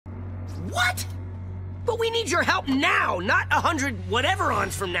What? But we need your help now, not 100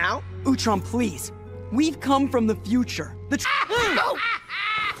 whatever-ons from now. Utrom, please. We've come from the future.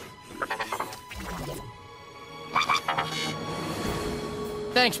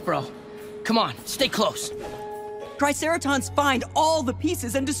 Thanks, bro. Come on, stay close. Triceratons find all the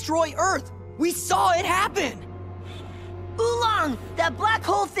pieces and destroy Earth. We saw it happen. Oolong! That black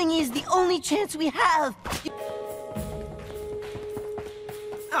hole thingy is the only chance we have.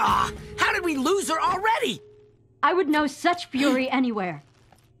 Ah, how did we lose her already? I would know such fury anywhere.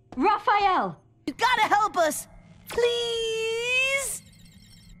 Raphael! You gotta help us! Please?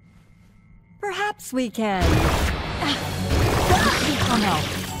 Perhaps we can. Oh no.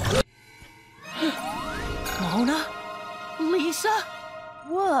 Mona? Lisa?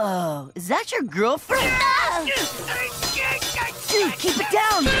 Whoa, is that your girlfriend? Dude, keep it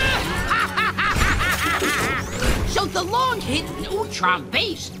down! So the long-hidden Utrom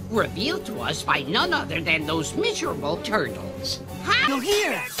base, revealed to us by none other than those miserable turtles. You're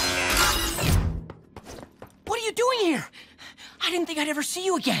here! What are you doing here? I didn't think I'd ever see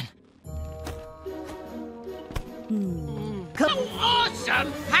you again. How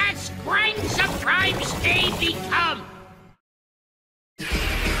awesome has Krang Suprime's Day become?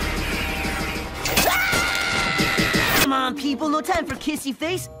 Come on, people, no time for kissy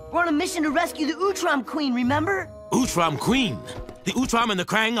face. We're on a mission to rescue the Utrom Queen, remember? Utrom Queen. The Utrom and the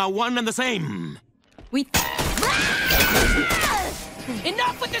Krang are one and the same.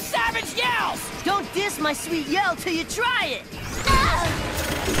 Enough with the savage yells! Don't diss my sweet yell till you try it!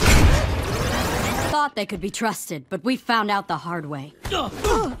 Thought they could be trusted, but we found out the hard way.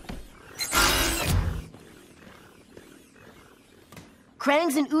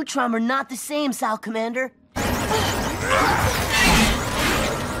 Krangs and Utrom are not the same, Sal Commander.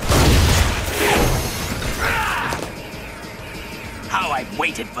 How I've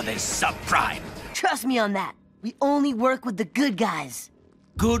waited for this, Subprime. Trust me on that. We only work with the good guys.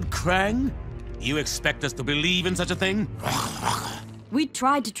 Good Krang? You expect us to believe in such a thing? We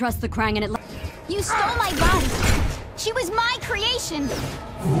tried to trust the Krang and it... You stole my body. She was my creation.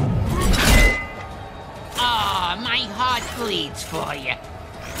 Ah, my heart bleeds for you.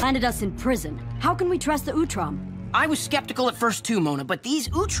 landed us in prison. How can we trust the Utrom? I was skeptical at first too, Mona, but these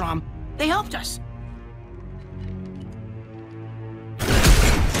Utrom, they helped us.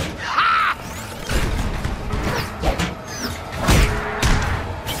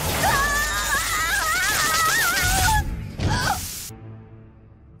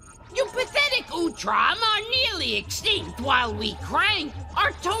 You pathetic Utrom are nearly extinct, while we Krang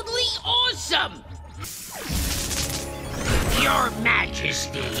are totally awesome! Your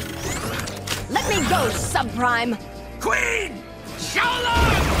Majesty. Let me go, Subprime! Queen! So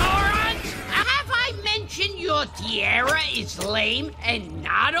long, morons! Have I mentioned your tiara is lame and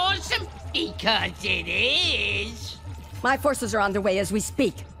not awesome? Because it is. My forces are on their way as we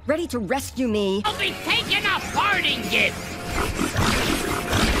speak, ready to rescue me. I'll be taking a parting gift.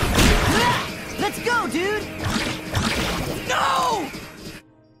 Let's go, dude! No!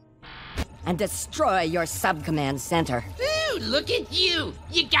 And destroy your sub-command center. Ooh, look at you.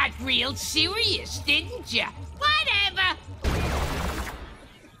 You got real serious, didn't you? Whatever.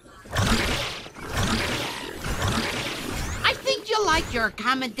 I think you like your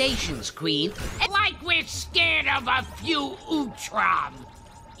accommodations, Queen. Like we're scared of a few Utrom.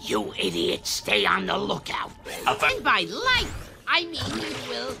 You idiots stay on the lookout. And by like, I mean you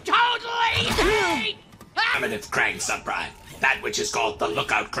will totally hate... Permanent Krang Subprime. That which is called the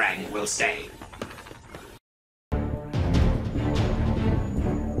Lookout Krang will stay.